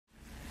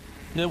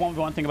The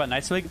 1v1 thing about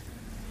Nscwalk?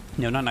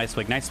 No, not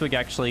Nscwalk. Nscwalk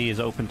actually is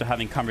open to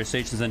having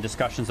conversations and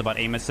discussions about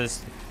aim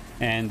assist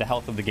and the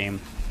health of the game.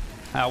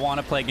 I want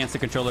to play against the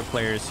controller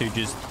players who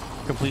just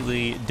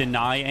completely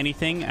deny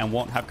anything and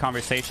won't have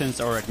conversations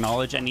or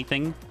acknowledge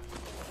anything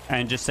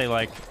and just say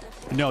like,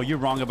 no, you're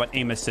wrong about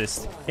aim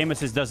assist. Aim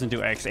assist doesn't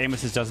do X. Aim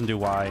assist doesn't do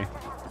Y.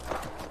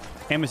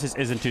 Aim assist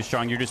isn't too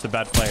strong. You're just a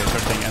bad player, sort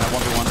of thing. And I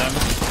 1v1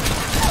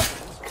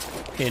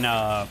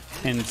 them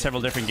in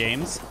several different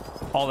games,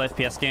 all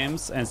FPS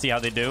games, and see how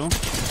they do.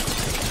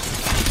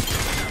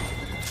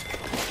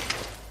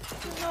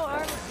 No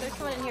armor. There's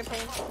someone in here,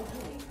 Pain.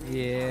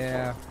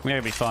 Yeah. Maybe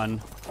it'd be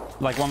fun.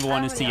 Like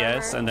 1v1 in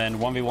CS, and then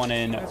 1v1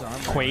 in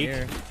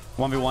Quake,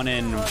 1v1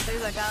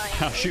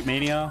 in Shoot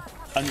Mania,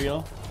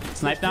 Unreal.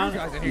 Snipe Down?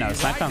 No,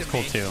 Snipe Down's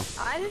cool too.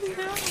 I didn't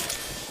do.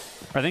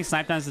 I think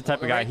Snipe Down's the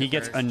type of guy, he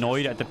gets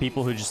annoyed at the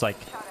people who just like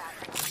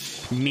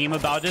meme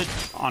about it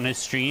on his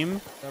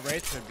stream. The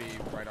raid should be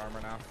right armor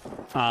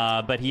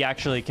now. But he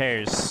actually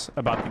cares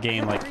about the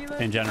game, like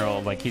in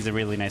general. Like he's a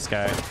really nice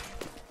guy.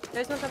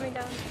 There's no coming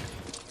down.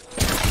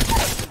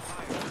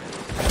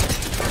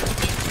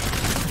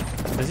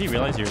 Does he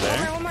realize you're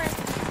there? One more.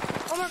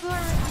 Blue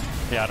armor.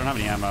 Yeah, I don't have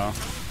any ammo.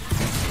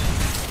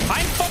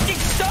 I'm fucking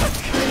stuck!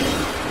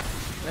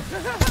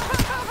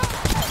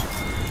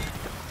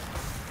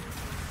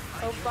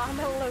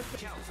 Obama look.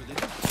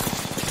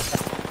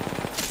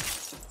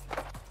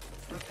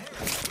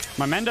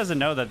 My man doesn't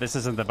know that this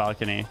isn't the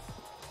balcony.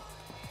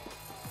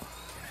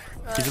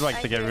 He's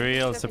about to get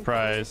real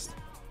surprised.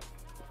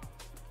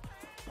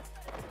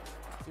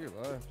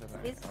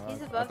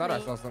 He's above me. I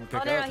saw some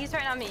Oh no, he's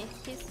right on me.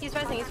 He's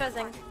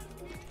rezzing.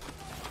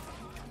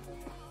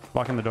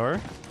 Blocking the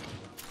door?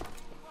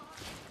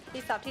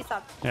 He stopped.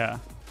 Yeah,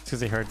 it's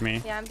because he heard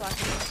me. Yeah, I'm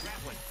blocking him.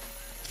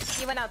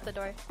 He went out the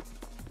door.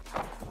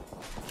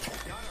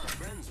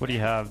 What do you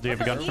have? Do you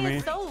have a gun for me?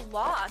 He's so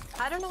lost.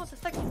 I don't know what the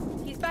fuck.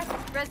 He's back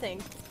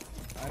rezzing.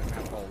 I don't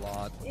have a whole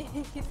lot.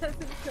 He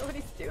doesn't know what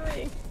he's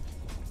doing.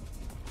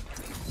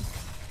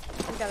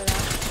 He got it out.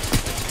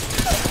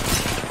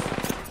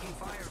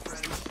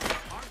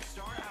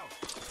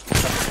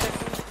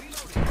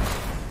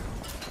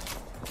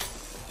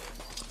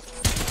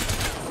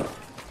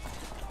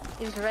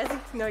 He's rezzing?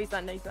 No, he's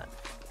not.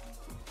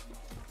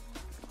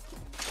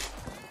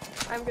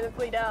 I'm gonna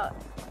bleed out.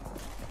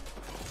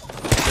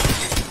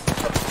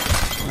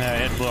 Yeah, I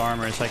had blue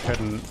armor, so I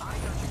couldn't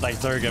like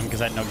zerg him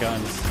because I had no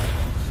guns.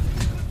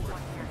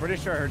 I'm pretty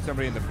sure I heard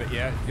somebody in the pit.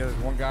 Yeah, there's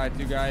one guy,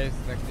 two guys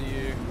next to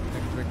you,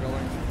 next to the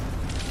building.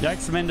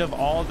 Yikes, Mendo, of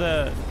all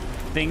the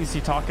things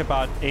you talk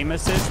about aim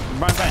assist,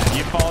 my friend,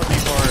 you followed me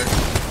for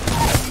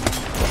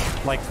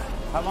like,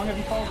 how long have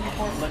you followed me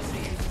for? Let's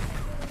see.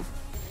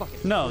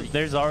 No,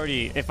 there's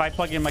already, if I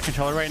plug in my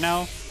controller right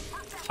now,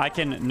 I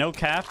can, no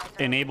cap,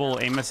 enable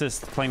aim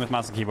assist playing with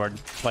mouse and keyboard.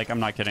 Like, I'm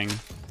not kidding.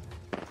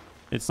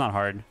 It's not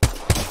hard.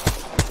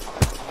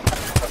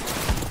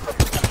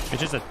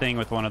 It's just a thing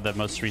with one of the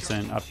most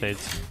recent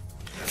updates.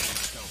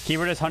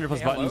 Keyboard has 100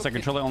 plus buttons, the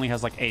controller only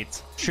has like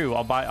 8. True,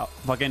 I'll buy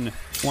fucking,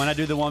 when I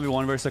do the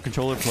 1v1 versus a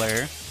controller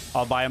player,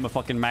 I'll buy him a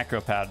fucking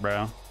macro pad,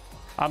 bro.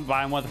 I'm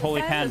buying one with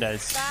holy pandas.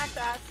 Stacked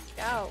ass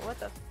scout, what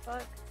the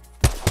fuck?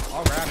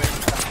 I'll grab it.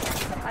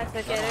 I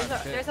took it.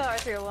 There's a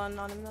R-301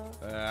 on him though.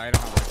 I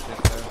don't have my shit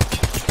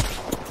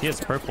though. He is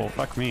purple,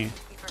 fuck me.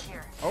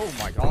 Oh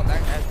my god,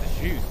 that has the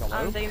shoes. Hello?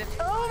 I'm taking it.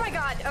 Oh my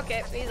god,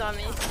 okay, he's on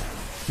me.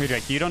 Here,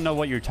 Drake, you don't know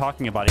what you're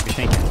talking about if you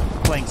think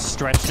playing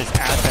stretched is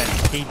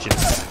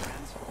advantageous.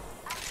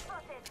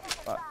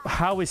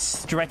 How is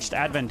stretched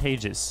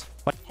advantageous?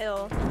 What?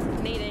 Hill,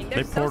 nading.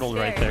 They portaled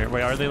right there.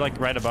 Wait, are they like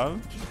right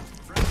above?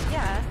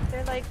 Yeah,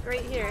 they're like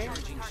right here.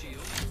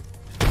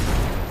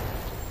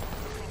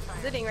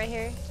 Sitting right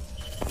here.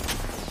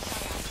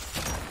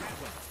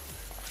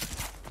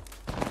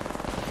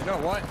 You know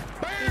what?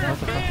 He's not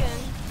broken.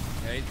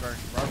 Yeah, he's burnt.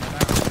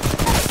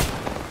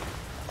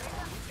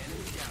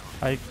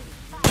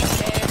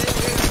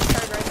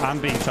 I'm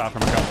being shot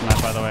from across the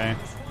map, by the way.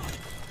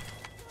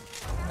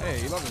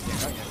 Hey, you love this game,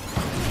 don't you?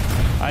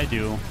 I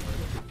do.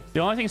 The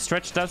only thing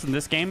Stretch does in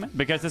this game,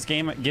 because this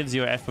game gives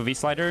you a FOV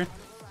slider,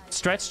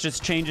 Stretch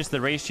just changes the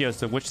ratios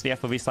to which the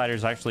FOV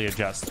sliders actually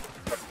adjust.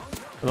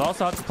 You'll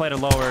also have to play at a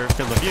lower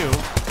field of view,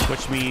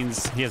 which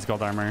means he has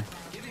gold armor.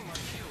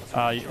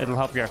 It'll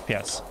help your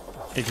FPS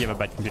if you have a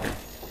bad computer.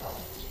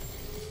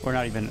 Or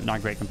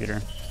not great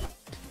computer.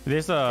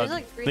 There's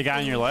like the guy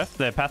on your left,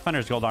 the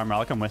Pathfinder's gold armor.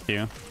 I'll come with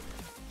you.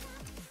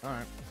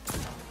 Alright.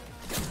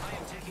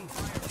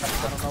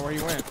 I don't know where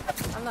you went.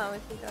 I'm not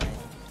with you guys.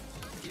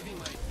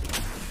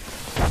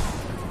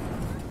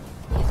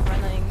 He's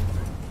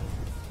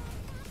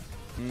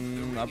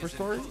running. Upper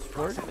story?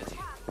 Floor?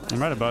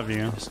 I'm right above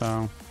you,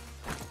 so.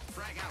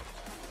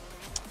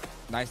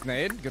 Nice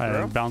nade. Good I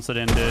throw. bounced it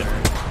in, dude.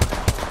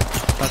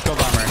 That's gold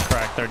armor,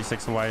 correct.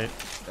 36 white.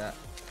 Yeah.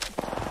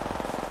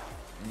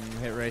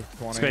 Hit rate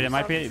 20. It's great. It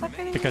might be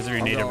because of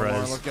your native res.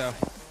 Let's go.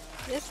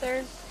 Yes,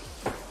 sir.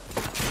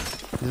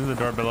 This is the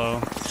door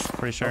below.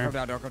 Pretty sure.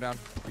 Don't go down.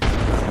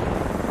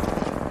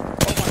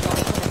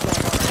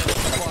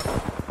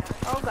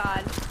 Oh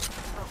god.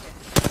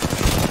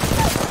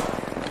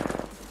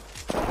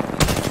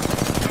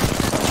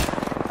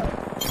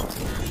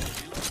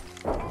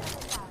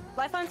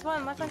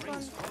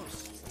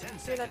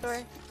 Through that door.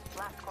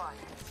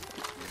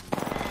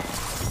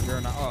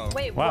 You're not. Oh.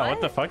 Wait, Wow, what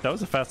the fuck? That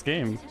was a fast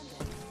game.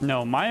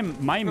 No, my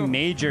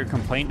major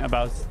complaint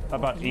about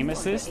aim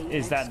assist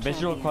is that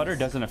visual clutter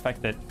doesn't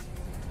affect it.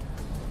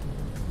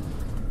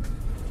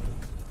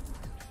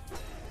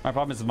 My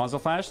problem is the muzzle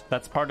flash.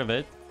 That's part of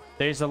it.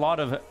 There's a lot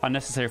of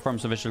unnecessary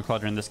forms of visual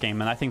clutter in this game,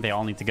 and I think they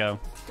all need to go.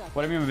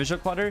 What do I mean by visual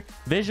clutter?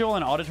 Visual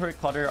and auditory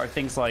clutter are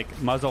things like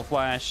muzzle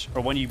flash,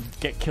 or when you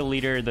get kill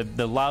leader,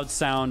 the loud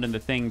sound and the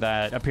thing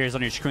that appears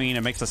on your screen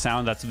and makes a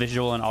sound. That's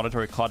visual and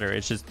auditory clutter.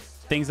 It's just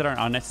things that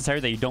aren't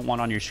unnecessary that you don't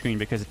want on your screen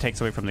because it takes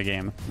away from the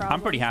game.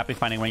 I'm pretty happy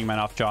finding Wingman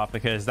off drop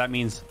because that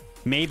means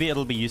maybe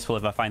it'll be useful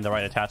if I find the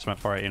right attachment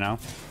for it, you know?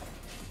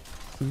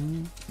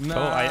 Nah.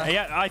 Oh,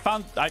 I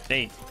found...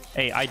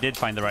 Hey, I did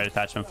find the right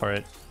attachment for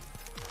it.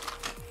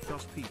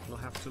 People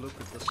have to look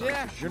at the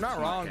Yeah, you're not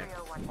wrong.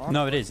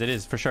 No, it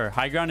is for sure.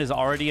 High ground is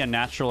already a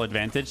natural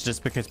advantage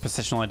just because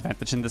positional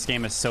advantage in this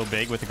game is so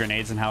big with the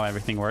grenades and how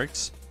everything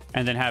works.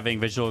 And then having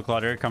visual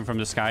clutter come from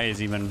the sky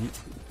is even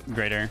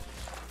greater.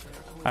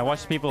 I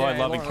watch people I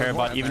love and care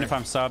about. Even if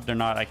I'm subbed or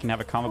not, I can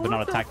have a comment but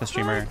not attack the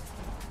streamer.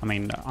 I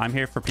mean, I'm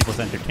here for people's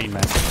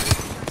entertainment.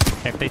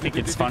 If they think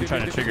it's fun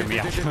trying to trigger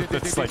me,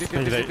 it's like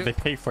they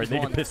pay for it. They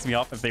can piss me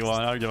off if they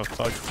want. I don't give a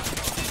fuck.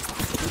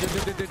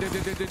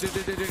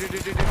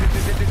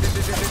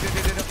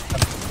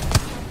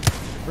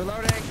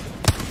 Reloading.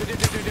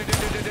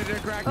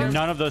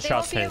 None of those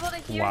shots hit.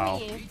 Wow.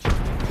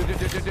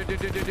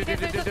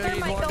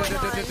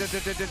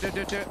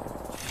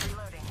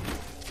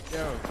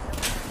 Yo.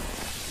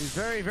 He's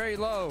very, very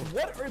low.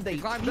 What are they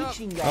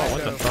teaching guys? Oh,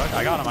 what the fuck?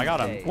 I got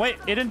him. Wait,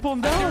 it didn't pull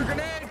him down.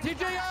 Grenade,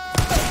 TJO!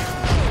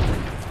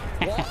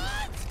 What?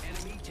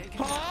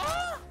 Huh?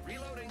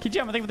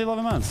 Kijam, I think with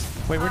 11 months.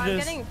 Wait, where did I'm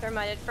this? getting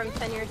thermited from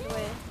 10 years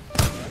away.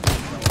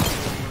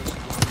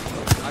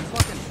 I'm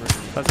fucking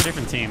triggered. That's a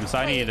different team, so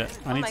I need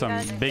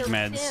some big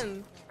meds.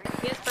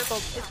 He has purple.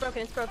 It's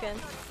broken. It's broken.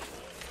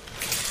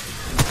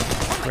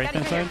 Right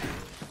inside.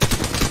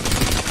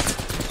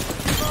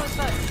 Oh, it's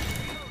fuck.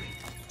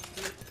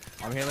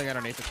 I'm healing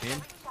underneath the team.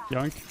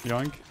 Yoink,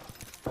 yoink.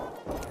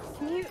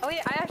 Can you? Oh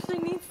yeah, I actually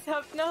need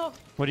stuff. No.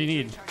 What do you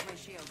need?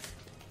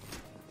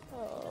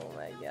 Oh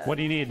my god. What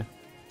do you need?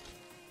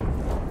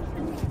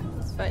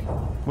 It's fine.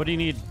 What do you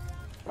need?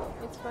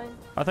 It's fine.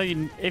 I thought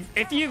you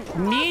if you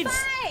need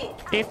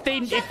if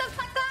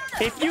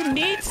you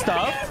need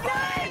stuff.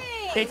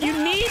 If you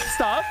need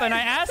stuff and I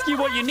ask you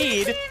what you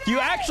need, you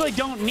actually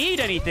don't need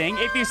anything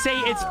if you say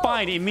it's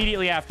fine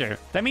immediately after.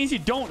 That means you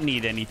don't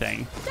need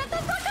anything. Shut the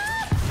fuck up!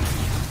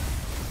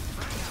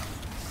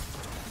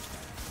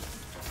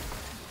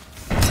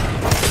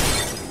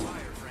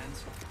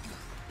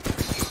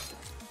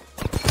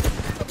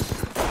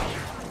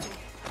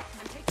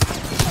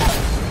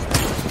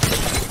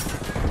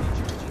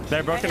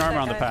 They're broken armor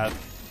on the path.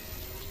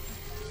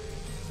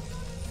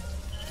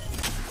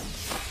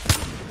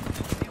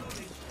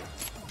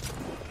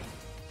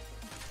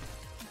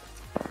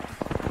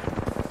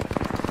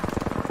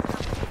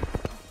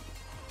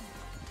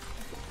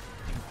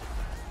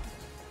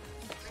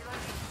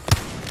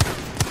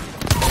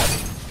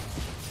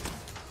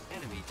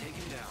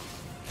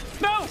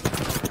 No!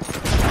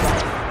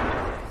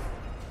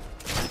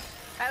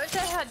 I wish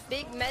I had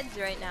big meds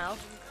right now.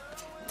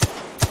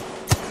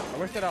 I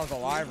wish that I was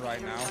alive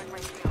right now.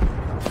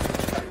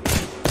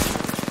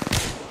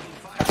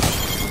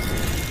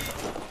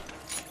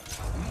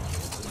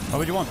 Why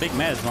would you want big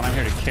meds when I'm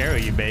here to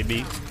carry you,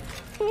 baby?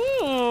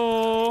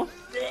 Ooh.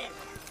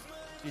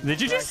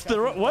 Did you just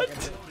throw what?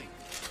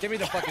 Give me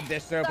the fucking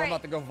dish soap. I'm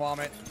about to go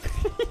vomit.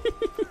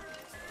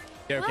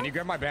 Yo, can you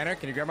grab my banner?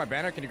 Can you grab my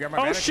banner? Can you grab my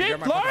banner? Oh Can you shit, grab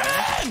my Lauren!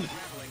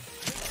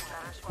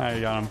 banner? I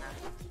got him.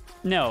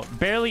 No,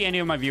 barely any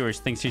of my viewers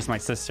think she's my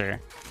sister.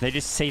 They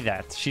just say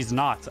that. She's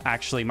not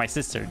actually my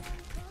sister.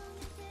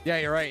 Yeah,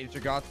 you're right. It's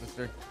your god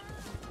sister.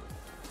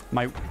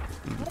 My...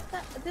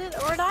 Dude,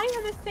 we're not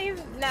even the same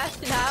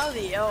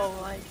nationality. Oh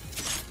my.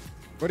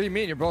 What do you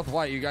mean? You're both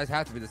white. You guys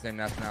have to be the same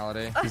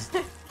nationality. Is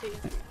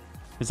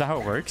that how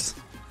it works?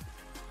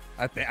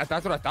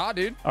 That's what I thought,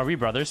 dude. Are we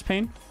brothers,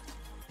 Pain?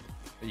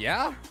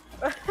 Yeah.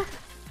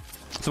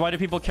 So why do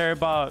people care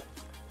about...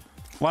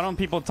 Why don't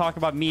people talk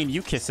about me and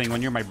you kissing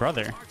when you're my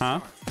brother, huh?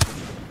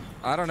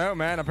 I don't know,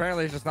 man.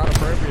 Apparently, it's just not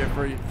appropriate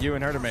for you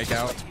and her to make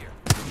out.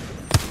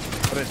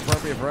 But it's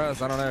appropriate for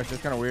us. I don't know. It's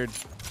just kind of weird.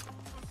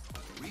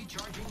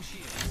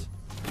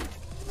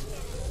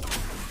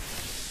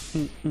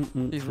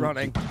 He's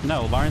running.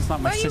 No, Lauren's not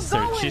my Where you sister.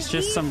 going, She's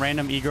just some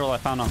random e-girl I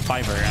found on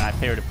Fiverr, and I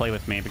pay her to play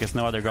with me because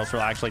no other girls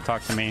will actually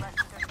talk to me.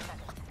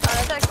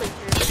 That's actually true.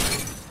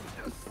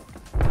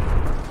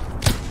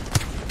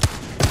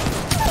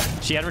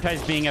 She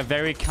advertised being a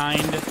very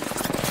kind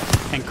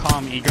and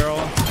calm e-girl.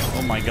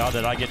 Oh my god,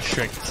 did I get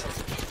tricked?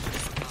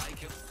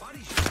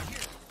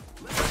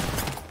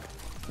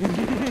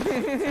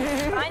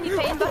 Behind you,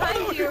 Payne,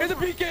 behind you. In the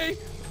PK.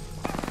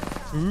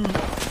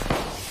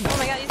 Oh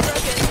my god, he's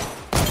broken.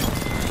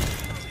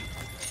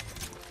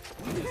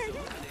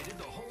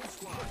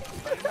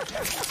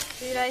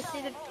 Dude, I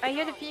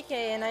hear the PK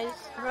and I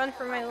just run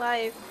for my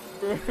life.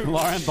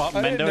 Lauren bought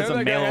Mendo as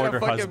a mail order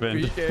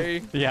husband.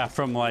 PK. Yeah,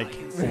 from like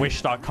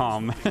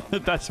wish.com.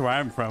 That's where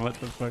I'm from. What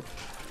the fuck?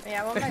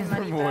 Yeah, I want my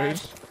money From back.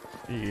 Wish.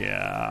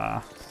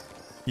 Yeah.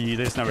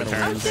 There's no Oh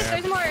returns. shit,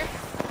 there's more.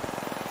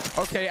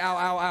 Okay, ow,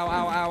 ow, ow,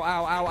 ow, ow, ow,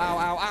 ow, ow,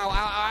 ow, ow,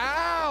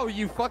 ow, ow,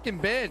 you fucking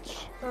bitch.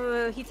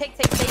 He take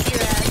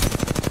your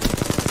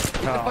ass.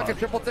 He's a fucking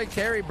triple take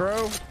carry,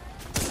 bro.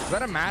 Is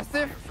that a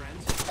mastiff?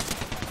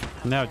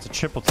 No, it's a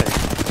triple take.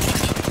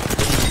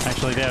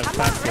 Actually, they have I'm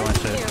fast heal not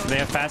and shit. rescuing. They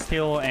have fast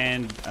heal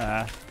and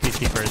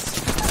peacekeepers.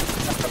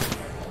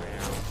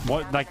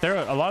 What? Like,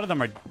 a lot of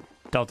them are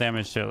dealt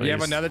damage to at least. You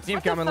have another team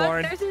What the coming, fuck?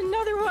 Lauren. There's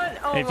another one.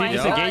 Oh If you my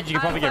disengage, God. you can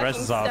probably get I'm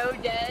rests off. so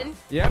dead.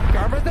 Yep,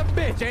 Karma's a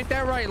bitch. Ain't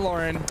that right,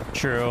 Lauren?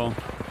 True.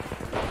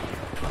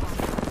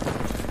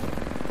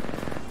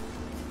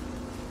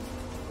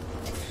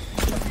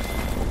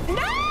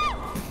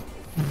 No!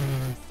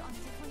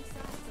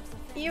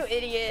 You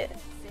idiot.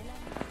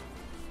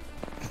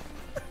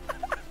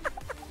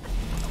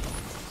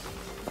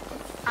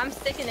 I'm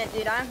sticking it,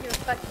 dude. I don't give a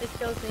fuck if this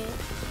kills me.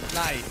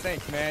 Nice,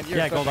 thanks, man. You're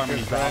Yeah, such gold a armor good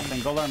needs friend. off,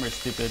 and gold armor is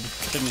stupid.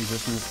 Shouldn't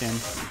exist in this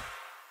game.